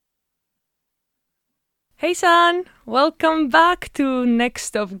Hey San, welcome back to Next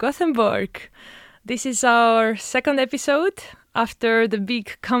Stop Gothenburg. This is our second episode after the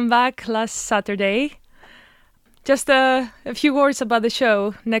big comeback last Saturday. Just a few words about the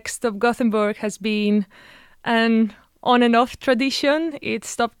show. Next Stop Gothenburg has been an on and off tradition. It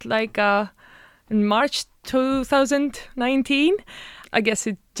stopped in March 2019. I guess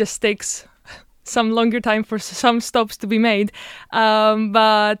it just takes some longer time for some stops to be made.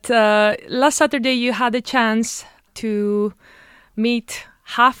 But last Saturday you had a chance to meet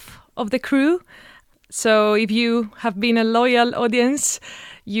half of the crew. So if you have been a loyal audience,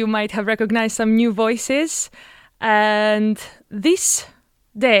 you might have recognized some new voices. And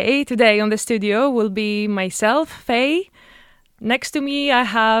today on the studio will be myself, Faye. Next to me I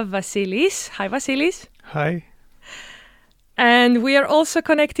have Vasilis. Hi Vasilis. Hi. And we are also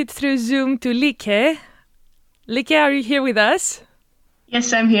connected through Zoom to Like. Like, are you here with us?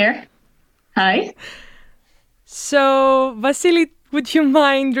 Yes, I'm here. Hi. So, Vasily, would you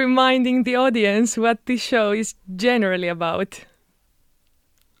mind reminding the audience what this show is generally about?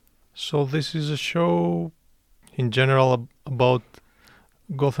 So this is a show in general about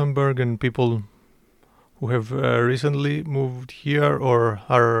Gothenburg and people who have recently moved here or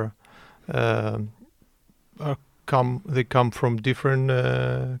they come from different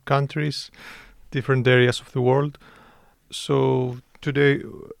countries, different areas of the world. So today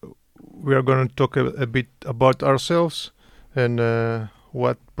we are going to talk a bit about ourselves and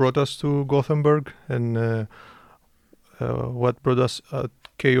what brought us to Gothenburg and what brought us at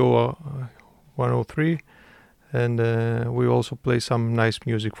KO 103. And we also play some nice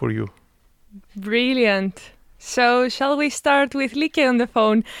music for you. Brilliant. So shall we start with Like on the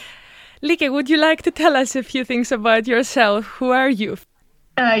phone? Like, would you like to tell us a few things about yourself? Who are you?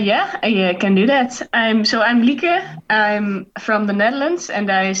 Yeah, I can do that. I'm Lieke. I'm from the Netherlands,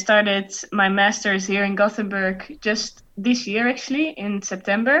 and I started my master's here in Gothenburg just this year, actually, in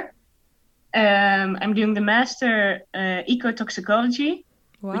September. I'm doing the master ecotoxicology,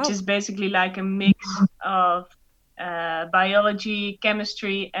 which is basically like a mix of biology,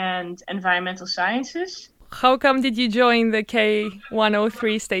 chemistry, and environmental sciences. How come did you join the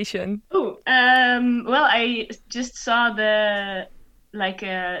K103 station? Well, I just saw the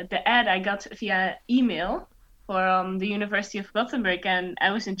ad I got via email from the University of Gothenburg, and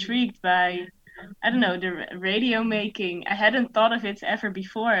I was intrigued by, the radio making. I hadn't thought of it ever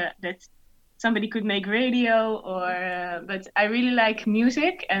before, that somebody could make radio, but I really like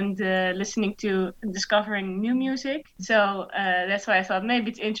music and listening to and discovering new music. So that's why I thought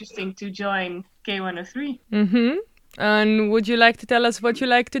maybe it's interesting to join K103. Mm-hmm. And would you like to tell us what you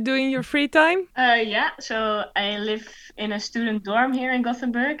like to do in your free time? Yeah, so I live in a student dorm here in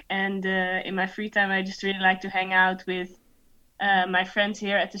Gothenburg, and in my free time I just really like to hang out with my friends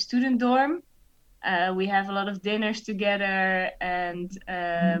here at the student dorm. We have a lot of dinners together and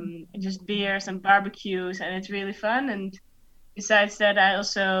just beers and barbecues, and it's really fun. And besides that, I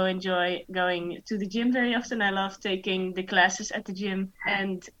also enjoy going to the gym very often. I love taking the classes at the gym,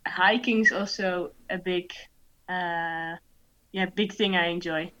 and hiking is also a big thing I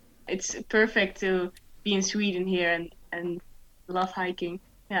enjoy. It's perfect to be in Sweden here and love hiking.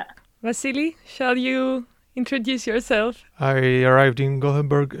 Yeah. Vasily, shall you introduce yourself? I arrived in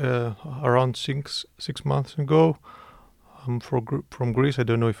Gothenburg around six months ago. I'm from Greece. I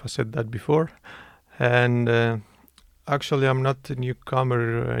don't know if I said that before. And actually, I'm not a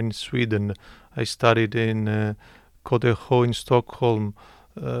newcomer in Sweden. I studied in KTH in Stockholm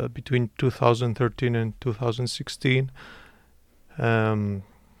between 2013 and 2016. I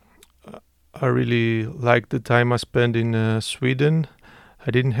really liked the time I spent in Sweden.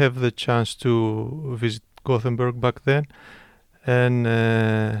 I didn't have the chance to visit Gothenburg back then, and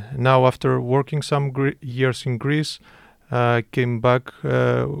now after working some years in Greece, I came back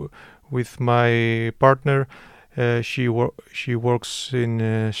with my partner. She works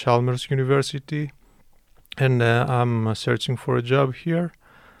in Chalmers University, and I'm searching for a job here.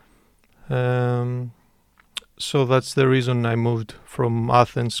 So that's the reason I moved from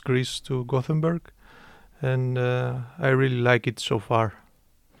Athens, Greece to Gothenburg, and I really like it so far.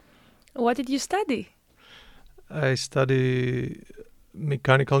 What did you study? I study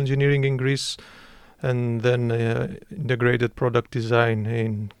mechanical engineering in Greece and then integrated product design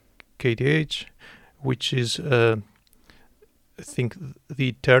in KTH, which is, I think, the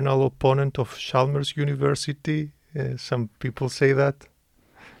eternal opponent of Chalmers University. Some people say that,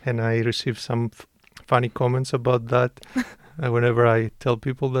 and I receive some funny comments about that whenever I tell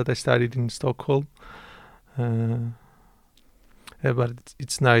people that I studied in Stockholm. But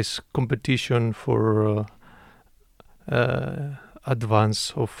it's nice competition for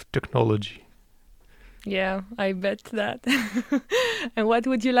advance of technology. Yeah, I bet that. And what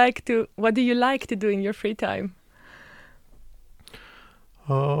do you like to do in your free time?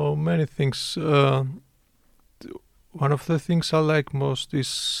 Oh, many things. One of the things I like most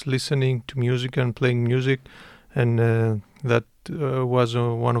is listening to music and playing music, and that was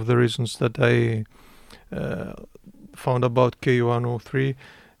one of the reasons that I found about K103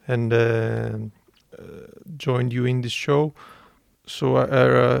 and joined you in this show. So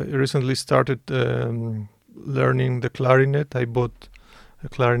I recently started learning the clarinet. I bought a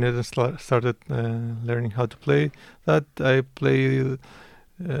clarinet and started learning how to play that. I play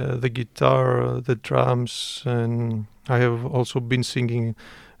the guitar, the drums, and I have also been singing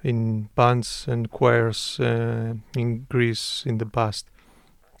in bands and choirs in Greece in the past.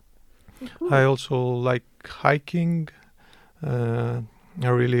 Cool. I also like hiking. I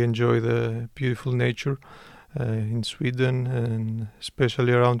really enjoy the beautiful nature in Sweden and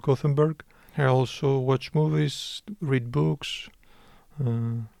especially around Gothenburg. I also watch movies, read books.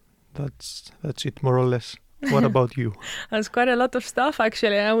 That's it more or less. What about you? That's quite a lot of stuff,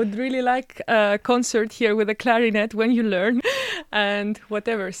 actually. I would really like a concert here with a clarinet when you learn, and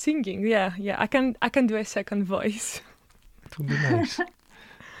whatever singing. Yeah. I can do a second voice. It would be nice.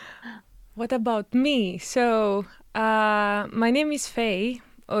 What about me? So, my name is Faye.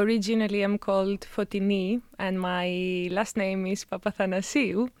 Originally, I'm called Fotini, and my last name is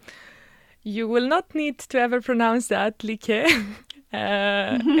Papathanasiou. You will not need to ever pronounce that, Like.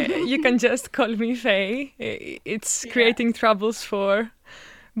 You can just call me Faye. It's creating troubles for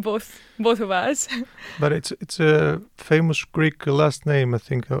both of us. But it's a famous Greek last name. I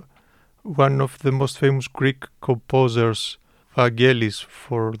think one of the most famous Greek composers, Vangelis.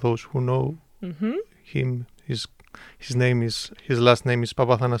 For those who know him, his last name is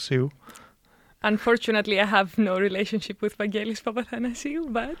Papathanasiou. Unfortunately, I have no relationship with Vangelis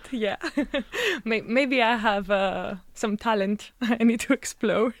Papathanasiou, but yeah, maybe I have some talent I need to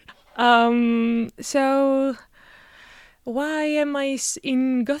explore. So, why am I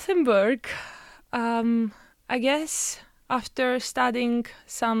in Gothenburg? I guess after studying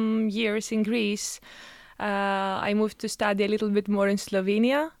some years in Greece, I moved to study a little bit more in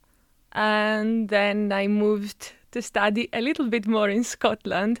Slovenia, and then I moved to study a little bit more in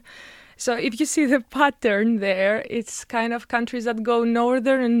Scotland. So if you see the pattern there, it's kind of countries that go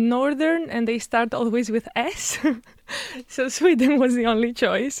northern, and they start always with S. So Sweden was the only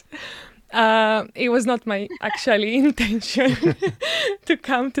choice. It was not my actually intention to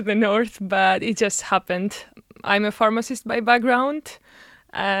come to the north, but it just happened. I'm a pharmacist by background,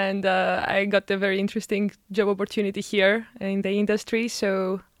 and I got a very interesting job opportunity here in the industry.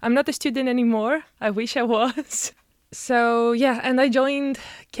 So I'm not a student anymore. I wish I was. So yeah, and I joined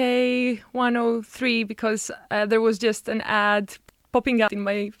K103 because there was just an ad popping up in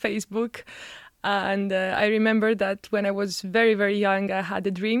my Facebook. And I remember that when I was very, very young, I had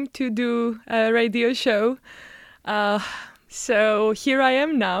a dream to do a radio show. So here I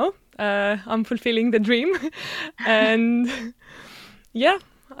am now. I'm fulfilling the dream. And yeah,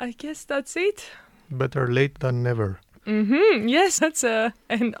 I guess that's it. Better late than never. Yes, that's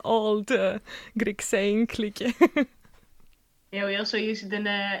an old Greek saying, Like. Yeah, we also use it in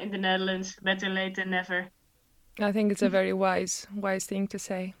the Netherlands. Better late than never. I think it's a very wise thing to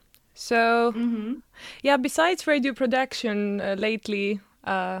say. So, yeah, besides radio production, lately,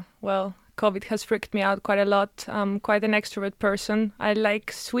 COVID has freaked me out quite a lot. I'm quite an extrovert person. I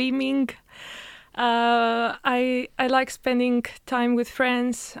like swimming. I like spending time with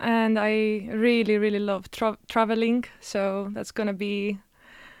friends, and I really, really love traveling. So that's gonna be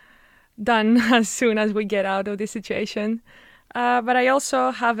done as soon as we get out of this situation. But I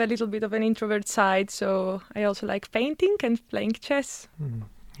also have a little bit of an introvert side, so I also like painting and playing chess.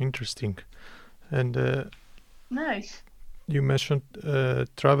 Interesting. And Nice. you mentioned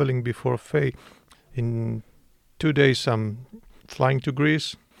traveling before, Faye. In 2 days, I'm flying to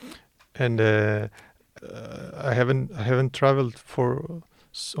Greece, and I haven't traveled for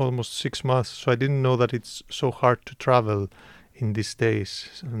almost 6 months, so I didn't know that it's so hard to travel in these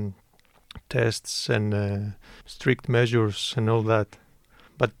days. Tests and strict measures and all that.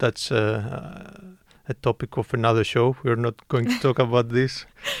 But that's a topic of another show. We're not going to talk about this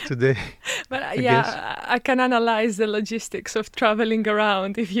today. But I yeah, guess. I can analyze the logistics of traveling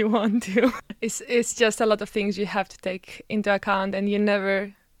around if you want to. It's just a lot of things you have to take into account, and you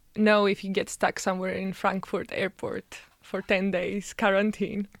never know if you get stuck somewhere in Frankfurt airport for 10 days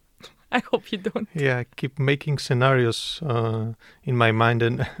quarantine. I hope you don't. Yeah, I keep making scenarios in my mind,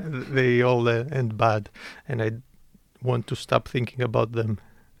 and they all end bad, and I want to stop thinking about them.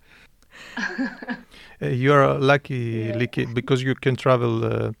 You are lucky, Yeah. Liki, because you can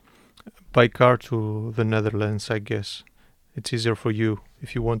travel by car to the Netherlands, I guess. It's easier for you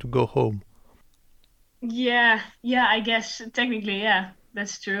if you want to go home. Yeah, I guess technically, yeah,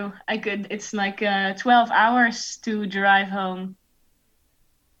 that's true. It's like 12 hours to drive home.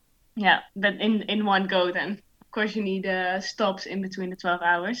 Yeah, but in one go then. Of course, you need stops in between the 12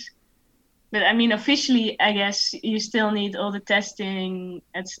 hours. But I mean, officially, I guess you still need all the testing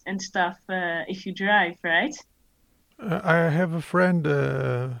and stuff if you drive, right? I have a friend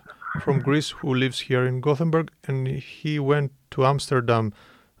from Greece who lives here in Gothenburg, and he went to Amsterdam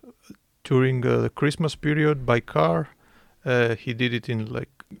during the Christmas period by car. He did it in like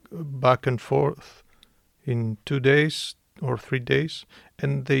back and forth in 2 days or 3 days,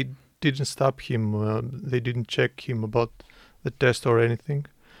 and they didn't stop him. They didn't check him about the test or anything.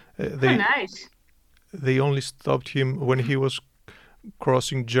 They Nice. they only stopped him when he was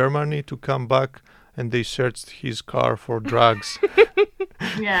crossing Germany to come back, and they searched his car for drugs.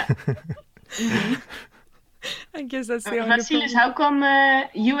 Yeah. hmm I guess that's the only Vasilis, problem. how come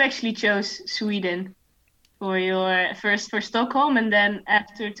you actually chose Sweden for your first for Stockholm and then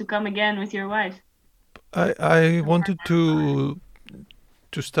after to come again with your wife? I wanted to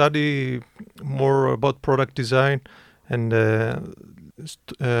study more about product design, and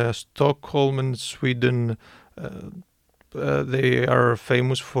Stockholm and Sweden, they are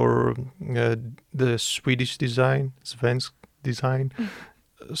famous for the Swedish design, svensk design.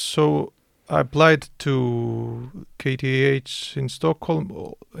 So I applied to KTH in Stockholm,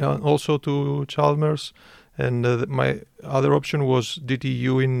 also to Chalmers, and my other option was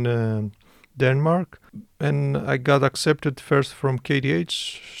DTU in Denmark, and I got accepted first from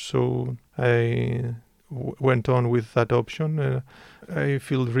KTH, so I went on with that option. I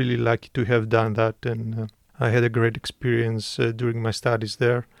feel really lucky to have done that, and I had a great experience during my studies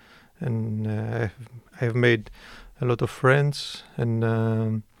there, and I have made a lot of friends, and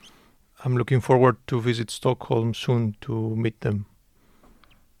I'm looking forward to visit Stockholm soon to meet them.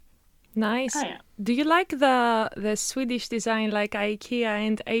 Nice. Oh, yeah. Do you like the Swedish design like IKEA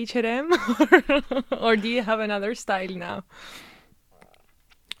and H&M or do you have another style now?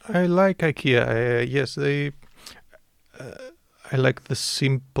 I like IKEA. Yes, they. I like the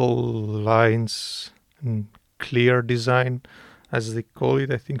simple lines and clear design, as they call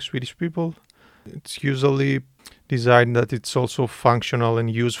it. I think Swedish people. It's usually designed that it's also functional and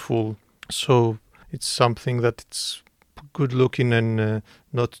useful. So it's something that it's good looking and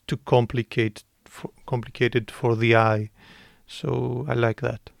not too complicated for the eye. So I like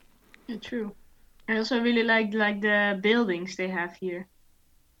that. Yeah, true. I also really like the buildings they have here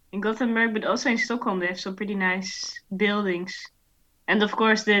in Gothenburg, but also in Stockholm. They have some pretty nice buildings, and of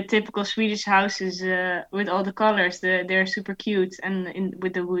course the typical Swedish houses with all the colors. They're super cute and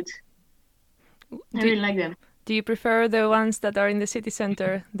with the wood. I Do, really like them. do you prefer the ones that are in the city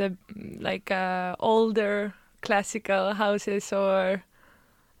center, the like older classical houses or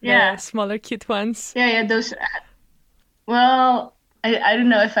Yeah, the smaller cute ones? yeah. Those. Well, I don't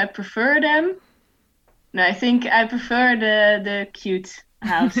know if I prefer them. No, I think I prefer the cute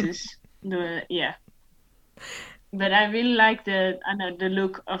houses. Yeah. But I really like the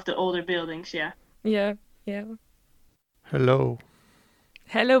look of the older buildings, yeah. Yeah, yeah. Hello.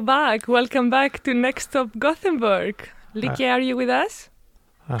 Hello back. Welcome back to Next Stop Gothenburg. Licky, are you with us?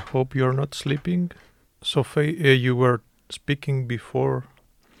 I hope you're not sleeping. Sophie, you were speaking before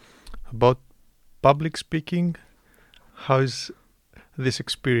about public speaking. How is this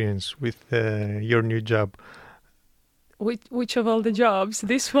experience with your new job? Which of all the jobs?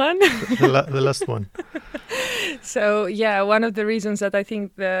 This one? The last one. So, yeah, one of the reasons that I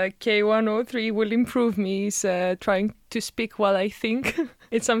think the K103 will improve me is trying to speak while I think.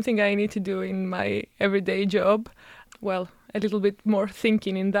 It's something I need to do in my everyday job. Well, a little bit more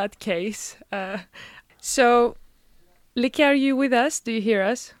thinking in that case. So, Licky, are you with us? Do you hear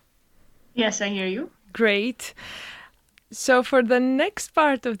us? Yes, I hear you. Great. So, for the next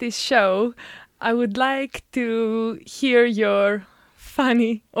part of this show, I would like to hear your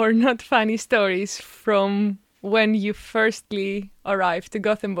funny or not funny stories from when you firstly arrived to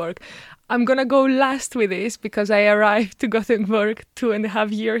Gothenburg. I'm gonna go last with this because I arrived to Gothenburg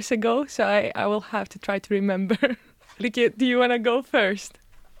 2.5 years ago, so I will have to try to remember. Licky, do you wanna go first?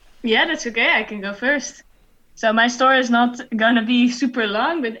 Yeah, that's okay. I can go first. So my story is not gonna be super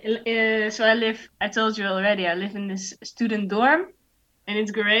long, but so I told you already, I live in this student dorm, and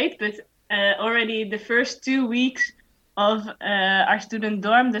it's great. But already the first 2 weeks of our student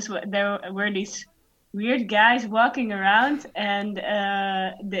dorm, there were these weird guys walking around, and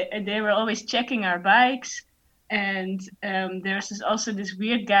they were always checking our bikes. And there's also this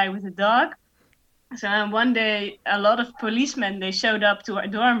weird guy with a dog. So one day, a lot of policemen, they showed up to our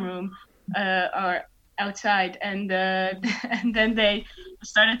dorm room, or outside, and and then they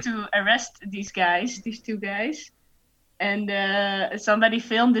started to arrest these two guys, and somebody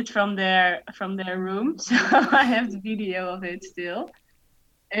filmed it from their room, so I have the video of it still.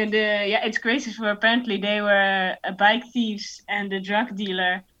 And yeah, it's crazy. For apparently they were bike thieves and a drug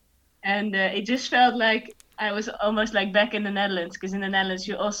dealer, and it just felt like I was almost like back in the Netherlands, because in the Netherlands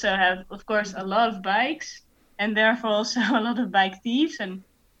you also have, of course, a lot of bikes, and therefore also a lot of bike thieves, and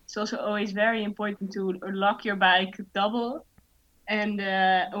it's also always very important to lock your bike double. And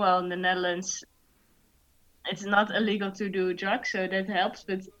well, in the Netherlands, it's not illegal to do drugs, so that helps.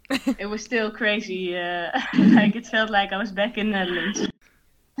 But it was still crazy. Like it felt like I was back in the Netherlands.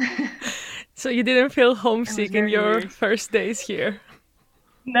 So you didn't feel homesick in very your weird. first days here?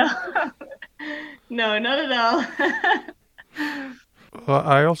 No, no, not at all. Well,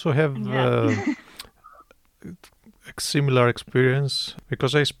 I also have Yeah. a similar experience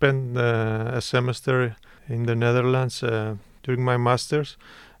because I spent a semester in the Netherlands during my masters,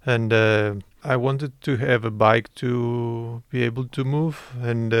 and I wanted to have a bike to be able to move,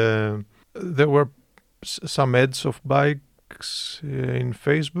 and there were some ads of bikes in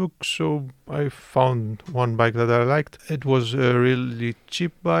Facebook, so I found one bike that I liked. It was a really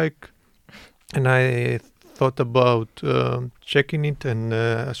cheap bike, and I thought about checking it, and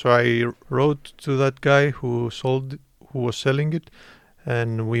so I wrote to that guy who was selling it,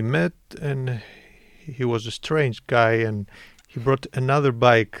 and we met, and he was a strange guy, and he brought another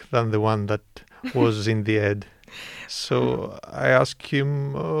bike than the one that was in the ad. So I asked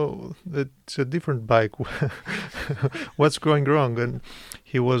him, "Oh, that's a different bike. What's going wrong?" And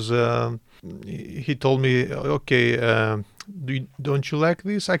he was. He told me, "Okay, don't you like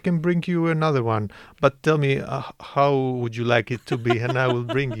this? I can bring you another one. But tell me, how would you like it to be, and I will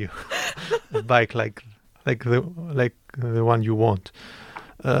bring you a bike like the one you want."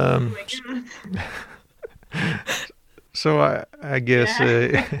 Oh my God. So I guess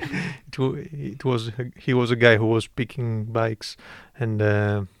Yeah. it was he was a guy who was picking bikes, and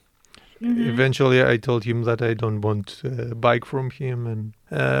Mhm. eventually I told him that I don't want a bike from him, and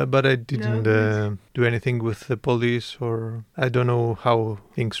but I didn't good. do anything with the police, or I don't know how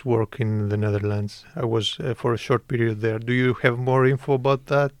things work in the Netherlands. I was for a short period there. Do you have more info about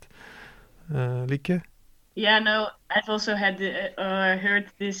that, Lieke? Yeah, no, I've also heard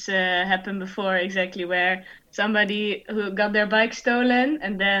this happen before, exactly, where somebody who got their bike stolen,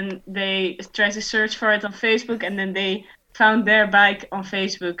 and then they tried to search for it on Facebook, and then they found their bike on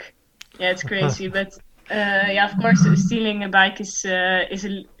Facebook. Yeah, it's crazy, but yeah, of course, stealing a bike is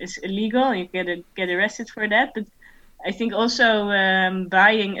illegal. You get arrested for that. But I think also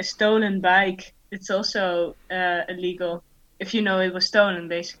buying a stolen bike, it's also illegal if you know it was stolen,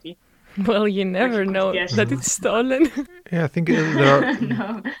 basically. Well, you Or if never you could know guess that it. it's stolen. Yeah, I think No, there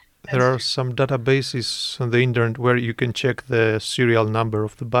that's are true. some databases on the internet where you can check the serial number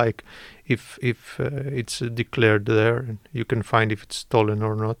of the bike. If it's declared there, and you can find if it's stolen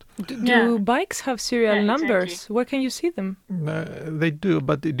or not. Yeah, Do bikes have serial yeah, exactly. numbers? Where can you see them? They do,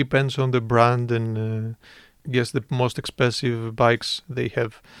 but it depends on the brand, and I guess the most expensive bikes, they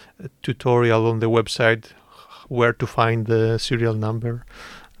have a tutorial on the website where to find the serial number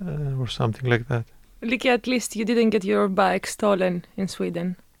or something like that. Licky, at least you didn't get your bike stolen in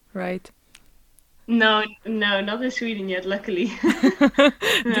Sweden, right? No, not in Sweden yet, luckily.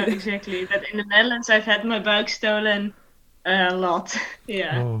 No, exactly. But in the Netherlands, I've had my bike stolen a lot.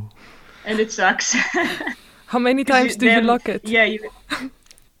 Yeah, Oh, and it sucks. How many 'Cause times do you then, lock it? yeah,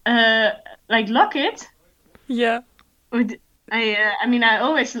 like lock it. Yeah. I mean, I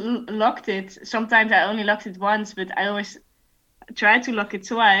always locked it. Sometimes I only locked it once, but I always try to lock it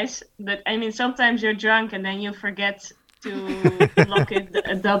twice. But I mean, sometimes you're drunk and then you forget to lock it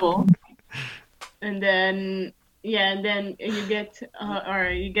a double, and then yeah, and then you get or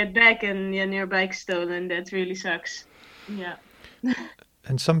you get back and then your bike's stolen. That really sucks. Yeah.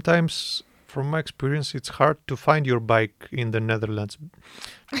 and sometimes, from my experience, it's hard to find your bike in the Netherlands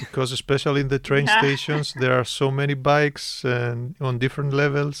because, especially in the train Yeah. stations, there are so many bikes and on different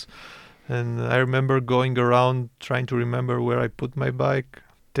levels. And I remember going around trying to remember where I put my bike.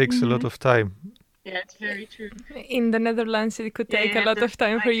 Takes a lot Mhm. of time. Yeah, it's very true. In the Netherlands, it could Yeah, take you a have lot to of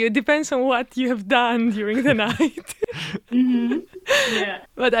time for find- you. It depends on what you have done during the night. Yeah.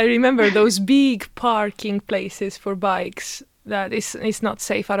 But I remember those big parking places for bikes that is not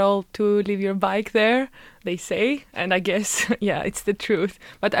safe at all to leave your bike there, they say. And I guess, yeah, it's the truth.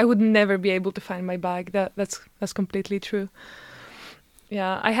 But I would never be able to find my bike. That's completely true.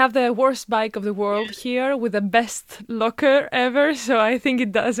 Yeah, I have the worst bike of the world here with the best locker ever, so I think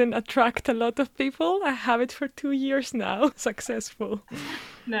it doesn't attract a lot of people. I have it for 2 years now, successful.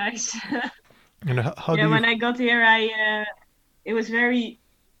 Nice. And how do Yeah, you? when I got here, it was very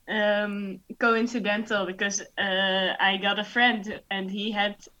coincidental because I got a friend and he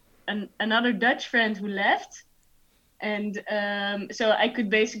had another Dutch friend who left, and so I could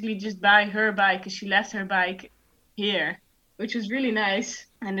basically just buy her bike because she left her bike here, which was really nice.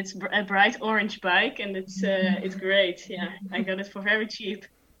 And it's a bright orange bike, and it's great. Yeah, I got it for very cheap.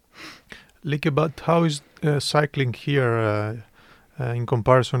 Like, but how is cycling here in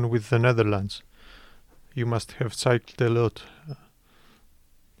comparison with the Netherlands? You must have cycled a lot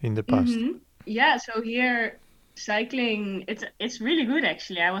in the past. Yeah, so here cycling it's really good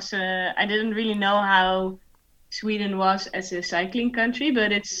actually. I didn't really know how Sweden was as a cycling country,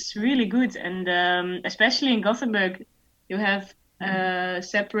 but it's really good. And especially in Gothenburg, you have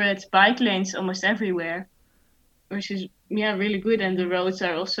separate bike lanes almost everywhere, which is really good. And the roads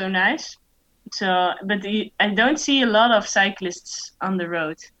are also nice. So, but I don't see a lot of cyclists on the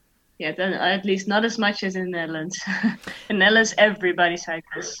road yet, at least not as much as in the Netherlands. In the Netherlands, everybody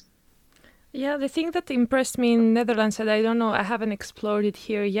cycles. Yeah, the thing that impressed me in Netherlands, and I don't know, I haven't explored it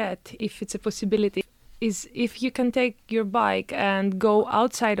here yet, if it's a possibility, is if you can take your bike and go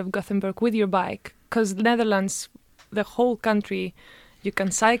outside of Gothenburg with your bike, because Netherlands, the whole country, you can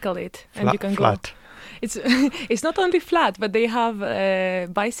cycle it and you can flat. go. It's it's not only flat, but they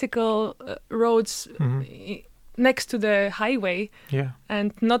have bicycle roads next to the highway. Yeah.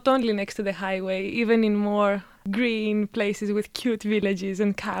 And not only next to the highway, even in more green places with cute villages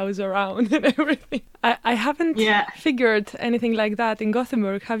and cows around and everything. I haven't figured anything like that in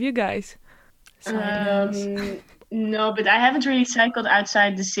Gothenburg. Have you guys? No, but I haven't really cycled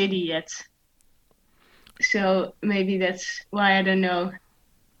outside the city yet. So maybe that's why I don't know.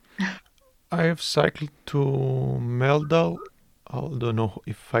 I have cycled to Meldal. I don't know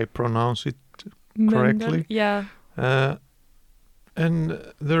if I pronounce it correctly. Yeah. And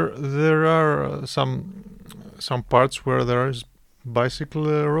there are some parts where there is bicycle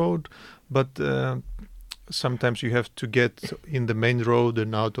road, but sometimes you have to get in the main road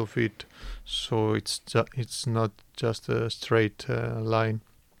and out of it, so it's not just a straight line.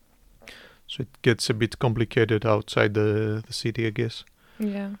 So it gets a bit complicated outside the city, I guess.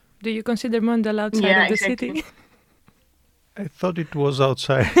 Yeah. Do you consider Mölndal outside of the city? I thought it was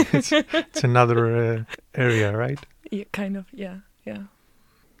outside. It's another area, right? Yeah, kind of. Yeah.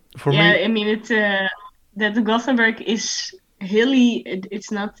 For me, I mean, that Gothenburg is hilly.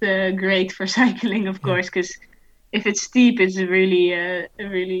 It's not great for cycling, of course, because if it's steep, it's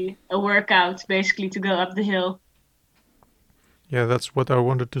really a workout, basically, to go up the hill. Yeah, that's what I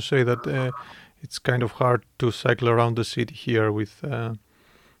wanted to say. That it's kind of hard to cycle around the city here with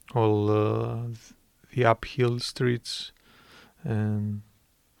all the uphill streets, and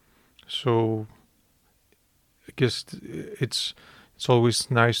so I guess it's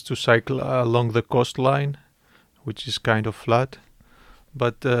always nice to cycle along the coastline, which is kind of flat,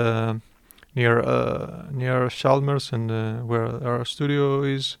 but near Chalmers and where our studio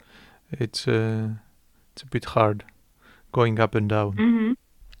is, it's a bit hard going up and down. Mm-hmm.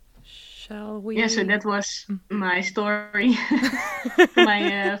 Shall we? Yeah, so that was my story.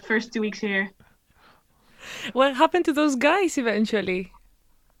 My first 2 weeks here. What happened to those guys eventually?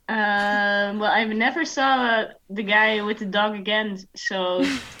 Well, I never saw the guy with the dog again, so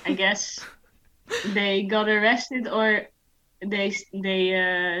I guess they got arrested or they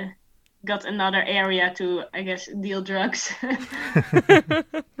got another area to, I guess, deal drugs.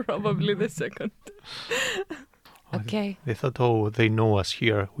 Probably the second. Okay. They thought, oh, they know us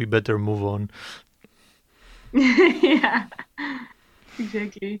here. We better move on. Yeah,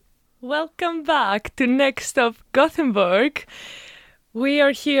 exactly. Welcome back to Next Stop Gothenburg. We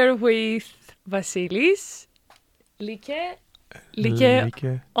are here with Vasilis, Like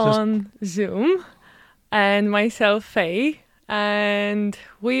on Zoom, and myself, Faye. And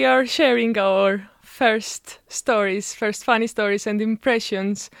we are sharing our first funny stories and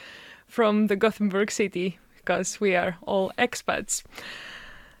impressions from the Gothenburg city, because we are all expats.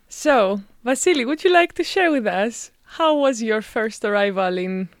 So, Vasily, would you like to share with us how was your first arrival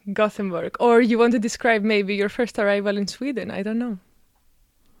in Gothenburg? Or you want to describe maybe your first arrival in Sweden? I don't know.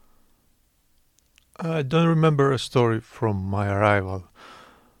 I don't remember a story from my arrival,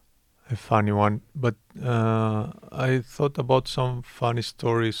 a funny one, but I thought about some funny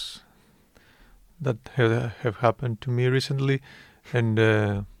stories that have happened to me recently,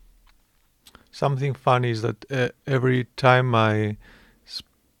 and something funny is that every time I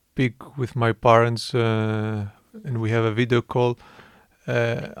speak with my parents and we have a video call,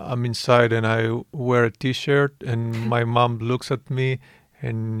 I'm inside and I wear a t-shirt, and my mom looks at me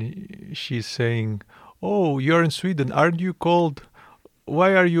and she's saying, "Oh, you're in Sweden. Aren't you cold?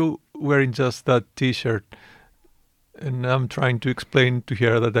 Why are you wearing just that t-shirt?" And I'm trying to explain to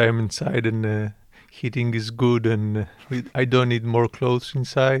her that I am inside and heating is good and I don't need more clothes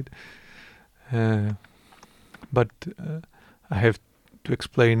inside. But I have to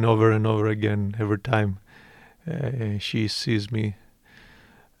explain over and over again every time she sees me.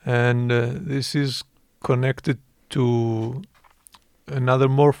 And this is connected to another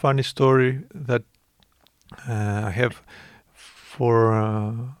more funny story that I have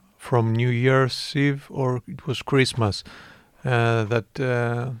from New Year's Eve, or it was Christmas, that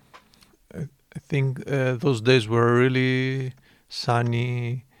I think those days were really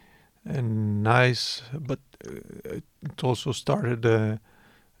sunny and nice, but it also started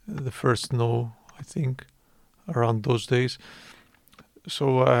the first snow, I think, around those days.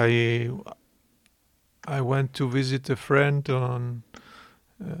 So I went to visit a friend on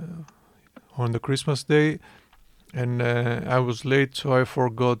the Christmas day, and I was late, so I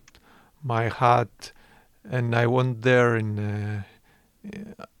forgot my hat, and I went there in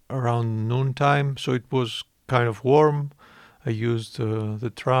around noontime, so it was kind of warm. I used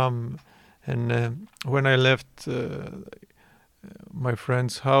the tram, and when I left my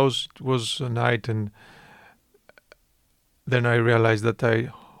friend's house, it was night, and then I realized that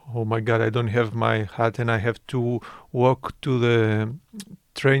oh my God, I don't have my hat, and I have to walk to the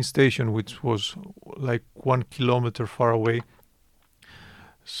train station, which was like 1 kilometer far away.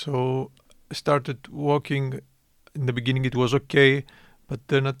 So I started walking. In the beginning it was okay, but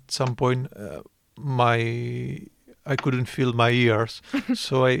then at some point I couldn't feel my ears.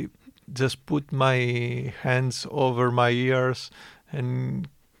 So I just put my hands over my ears and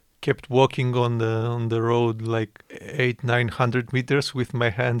kept walking on the road like 800-900 meters with my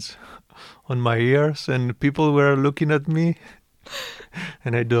hands on my ears, and people were looking at me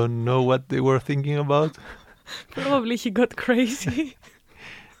and I don't know what they were thinking about. Probably he got crazy.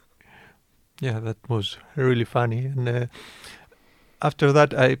 Yeah, that was really funny. And after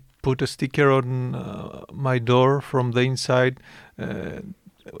that I put a sticker on my door from the inside,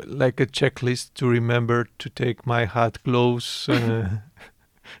 like a checklist to remember to take my hat, gloves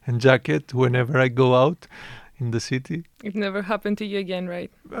and jacket whenever I go out in the city. It never happened to you again,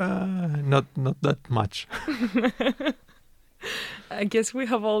 right? Not that much. I guess we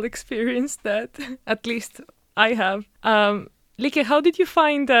have all experienced that. At least I have. Like, how did you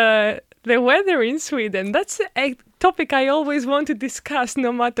find the weather in Sweden? That's a topic I always want to discuss,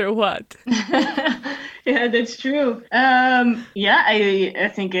 no matter what. Yeah, that's true. Yeah, I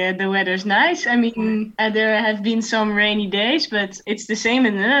think the weather's nice. I mean, there have been some rainy days, but it's the same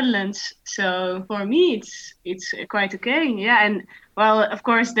in the Netherlands. So for me, it's quite okay. Yeah, and well, of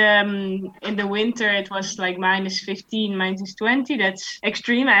course, in the winter it was like -15, -20. That's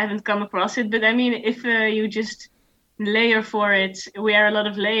extreme. I haven't come across it, but I mean, if you just layer for it, wear a lot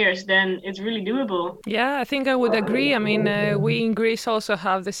of layers, then it's really doable. Yeah, I think I would agree. I mean, we in Greece also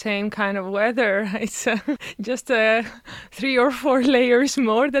have the same kind of weather. It's just 3 or 4 layers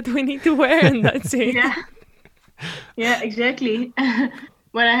more that we need to wear, and that's it. Yeah, exactly.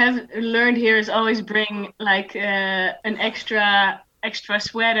 What I have learned here is always bring like an extra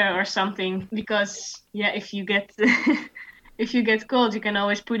sweater or something, because if you get if you get cold, you can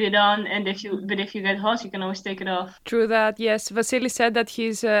always put it on, and if you get hot, you can always take it off. True that, yes. Vasily said that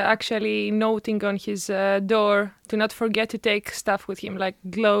he's actually noting on his door to not forget to take stuff with him, like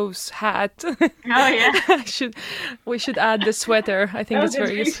gloves, hat. Oh yeah. We should add the sweater. I think it's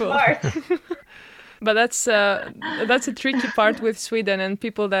very useful. Smart. But that's a tricky part with Sweden and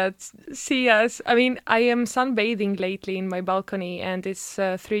people that see us. I mean, I am sunbathing lately in my balcony and it's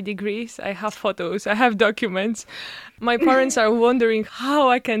 3 degrees. I have photos, I have documents. My parents are wondering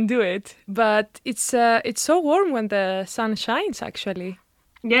how I can do it. But it's so warm when the sun shines, actually.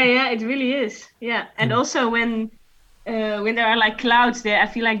 Yeah, it really is. Yeah, and also when there are like clouds there, I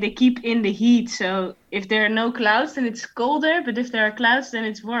feel like they keep in the heat. So if there are no clouds, then it's colder. But if there are clouds, then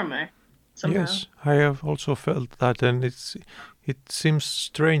it's warmer. Somehow. Yes, I have also felt that, and it seems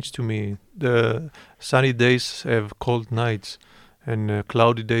strange to me. The sunny days have cold nights, and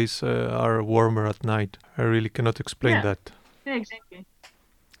cloudy days are warmer at night. I really cannot explain that. Yeah, exactly.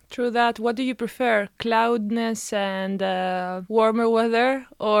 True that. What do you prefer, cloudness and warmer weather,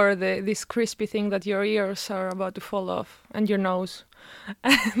 or this crispy thing that your ears are about to fall off, and your nose,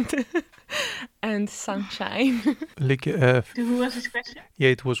 and sunshine? Like, Who was this question?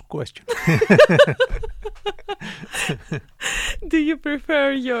 Yeah, it was a question. Do you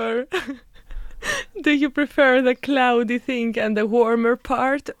prefer your Do you prefer the cloudy thing and the warmer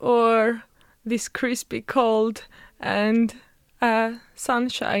part, or this crispy cold and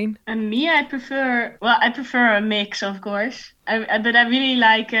sunshine? And me, I prefer a mix, of course. But I really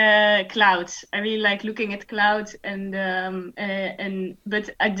like clouds. I really like looking at clouds, but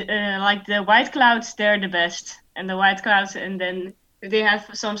I like the white clouds. They're the best, and the white clouds, and then if they have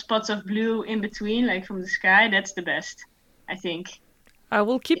some spots of blue in between, like from the sky, that's the best, I think. I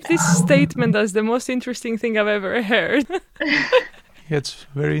will keep this statement as the most interesting thing I've ever heard. Yeah, it's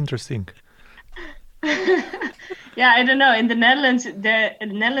very interesting. Yeah, I don't know. In the Netherlands, the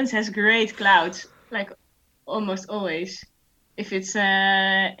Netherlands has great clouds, like almost always. If it's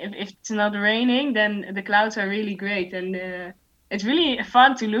not raining, then the clouds are really great, and it's really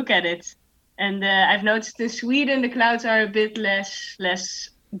fun to look at it. And I've noticed in Sweden the clouds are a bit less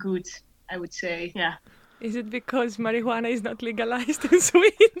good, I would say. Yeah. Is it because marijuana is not legalized in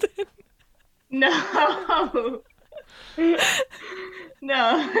Sweden? No.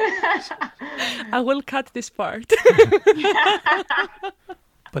 No. I will cut this part.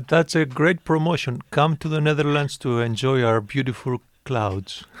 But that's a great promotion. Come to the Netherlands to enjoy our beautiful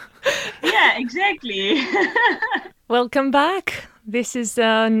clouds. Yeah, exactly. Welcome back. This is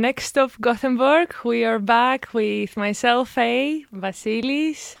Next of Gothenburg. We are back with myself, Faye,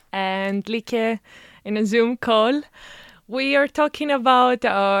 Vasilis, and Like in a Zoom call. We are talking about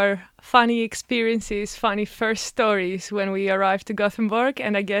our funny experiences, funny first stories when we arrived to Gothenburg,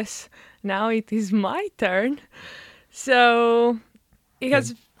 and I guess now it is my turn. So it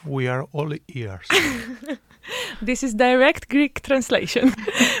has... We are all ears. This is direct Greek translation,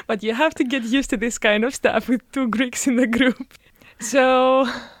 but you have to get used to this kind of stuff with two Greeks in the group. So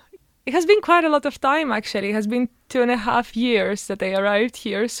it has been quite a lot of time, actually. It has been 2.5 years that I arrived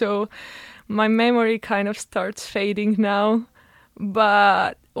here, so my memory kind of starts fading now.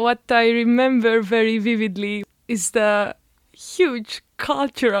 But what I remember very vividly is the huge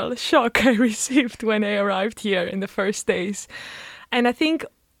cultural shock I received when I arrived here in the first days. And I think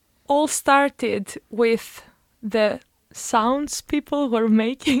all started with the sounds people were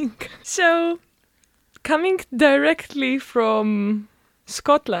making. So, coming directly from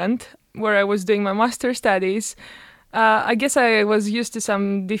Scotland, where I was doing my master's studies, I guess I was used to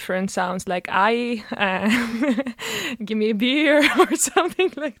some different sounds, like give me a beer or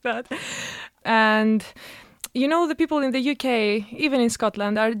something like that. And, you know, the people in the UK, even in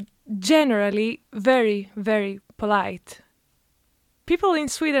Scotland, are generally very, very polite. People in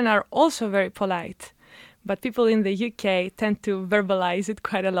Sweden are also very polite, but people in the UK tend to verbalize it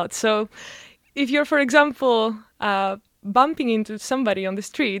quite a lot. So if you're, for example, bumping into somebody on the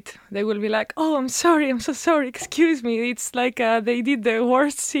street, they will be like, "Oh, I'm sorry, I'm so sorry, excuse me." It's like they did the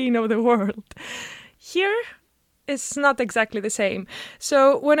worst scene of the world. Here, it's not exactly the same.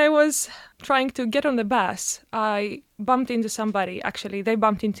 So when I was trying to get on the bus, I bumped into somebody. Actually, they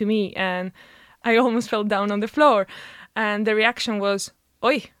bumped into me, and I almost fell down on the floor. And the reaction was,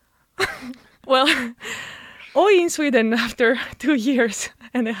 "Oi." Well, oi in Sweden after 2.5 years,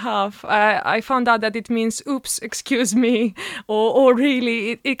 I found out that it means, "Oops, excuse me," or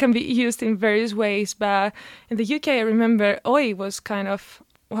really, it can be used in various ways. But in the UK, I remember oi was kind of,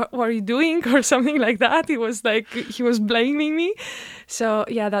 what are you doing? Or something like that. It was like he was blaming me. So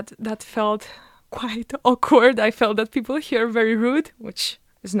yeah, that felt quite awkward. I felt that people here are very rude, which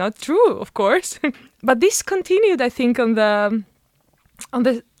is not true, of course. But this continued, I think, on the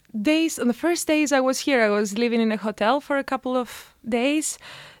first days I was here. I was living in a hotel for a couple of days.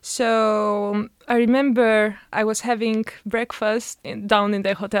 So I remember I was having breakfast down in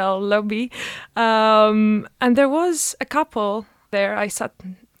the hotel lobby. And there was a couple there. I sat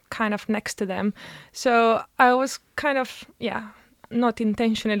kind of next to them. So I was kind of, not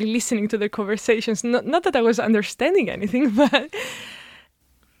intentionally listening to their conversations. Not that I was understanding anything, but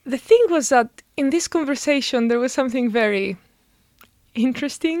the thing was that in this conversation there was something very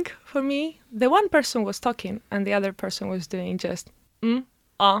interesting for me. The one person was talking and the other person was doing just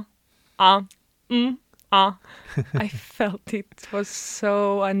I felt it was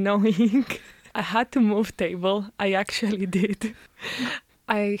so annoying. I had to move table. I actually did.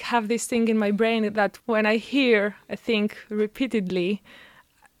 I have this thing in my brain that when I hear a thing repeatedly,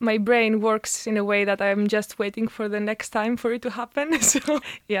 my brain works in a way that I'm just waiting for the next time for it to happen. So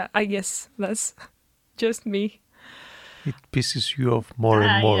yeah, I guess that's just me. It pisses you off more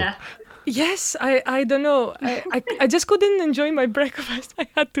and more. Yeah. Yes, I don't know. I just couldn't enjoy my breakfast. I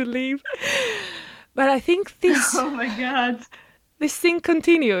had to leave. But I think Oh my God. This thing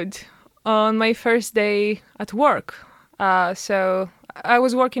continued on my first day at work. So I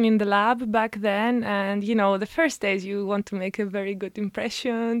was working in the lab back then, and the first days you want to make a very good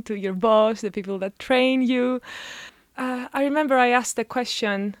impression to your boss, the people that train you. I remember I asked a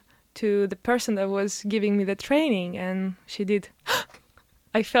question to the person that was giving me the training, and she did.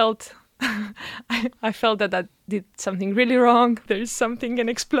 I felt I felt that I did something really wrong. There's an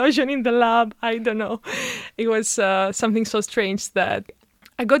explosion in the lab. I don't know. It was something so strange that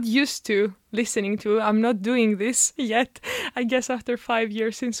I got used to listening to. I'm not doing this yet. I guess after 5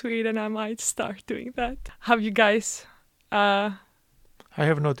 years in Sweden, I might start doing that. Have you guys? I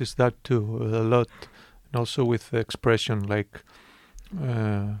have noticed that too a lot, and also with the expression like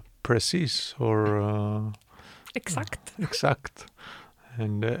precis or exact.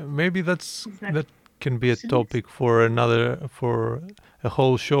 And maybe that can be a topic for a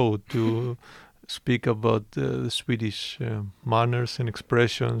whole show to speak about the Swedish manners and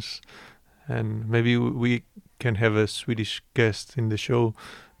expressions, and maybe we can have a Swedish guest in the show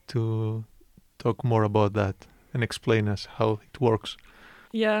to talk more about that and explain us how it works.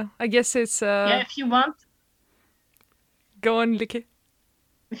 Yeah, I guess it's. If you want. Go on, Licky.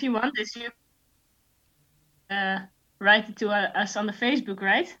 If you want this, you write it to us on the Facebook,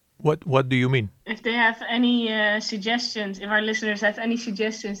 right? What do you mean? If they have any suggestions, if our listeners have any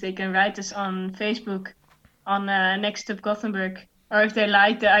suggestions, they can write us on Facebook on Next Up Gothenburg. Or if they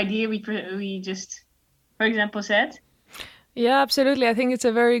like the idea we just, for example, said. Yeah, absolutely. I think it's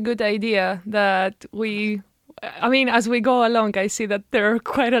a very good idea that as we go along, I see that there are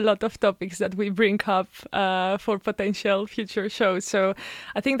quite a lot of topics that we bring up for potential future shows. So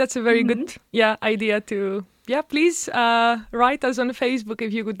I think that's a very good idea to... Yeah, please write us on Facebook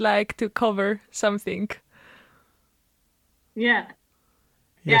if you would like to cover something. Yeah.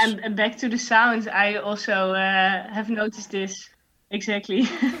 Yes. Yeah, and back to the sounds, I also have noticed this exactly.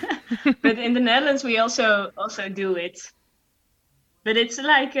 But in the Netherlands, we also do it. But it's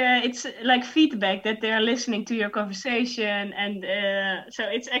like feedback that they are listening to your conversation, and so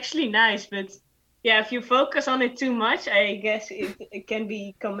it's actually nice. But yeah, if you focus on it too much, I guess it can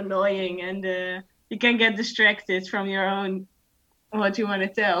become annoying, and you can get distracted from your own what you want to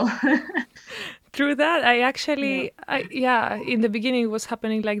tell. True that. I actually, in the beginning it was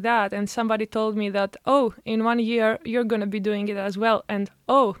happening like that, and somebody told me that, in 1 year you're going to be doing it as well, and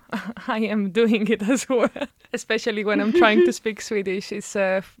I am doing it as well. Especially when I'm trying to speak Swedish. It's,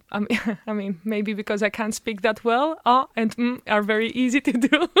 maybe because I can't speak that well, and are very easy to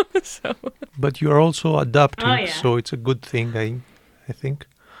do. So. But you're also adapting, so it's a good thing, I think.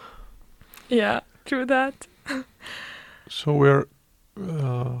 Yeah, true that. So we're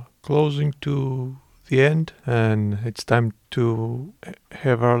closing to the end, and it's time to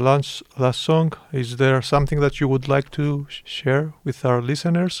have our last song. Is there something that you would like to share with our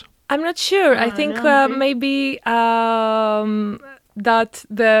listeners? I'm not sure. I think maybe that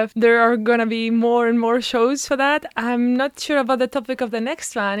there are gonna be more and more shows for that. I'm not sure about the topic of the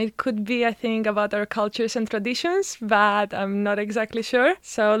next one. It could be, I think, about our cultures and traditions, but I'm not exactly sure.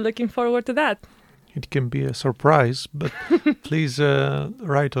 So looking forward to that. It can be a surprise, but please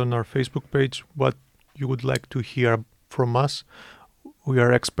write on our Facebook page what you would like to hear from us. We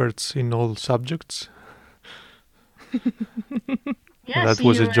are experts in all subjects. Yeah, that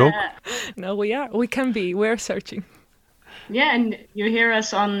was a joke. No, we are. We can be. We're searching. Yeah, and you hear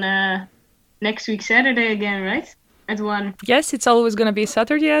us on next week Saturday again, right? At 1. Yes, it's always going to be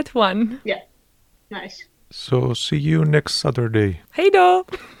Saturday at 1. Yeah, nice. So see you next Saturday. Hej då!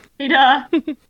 Hej då!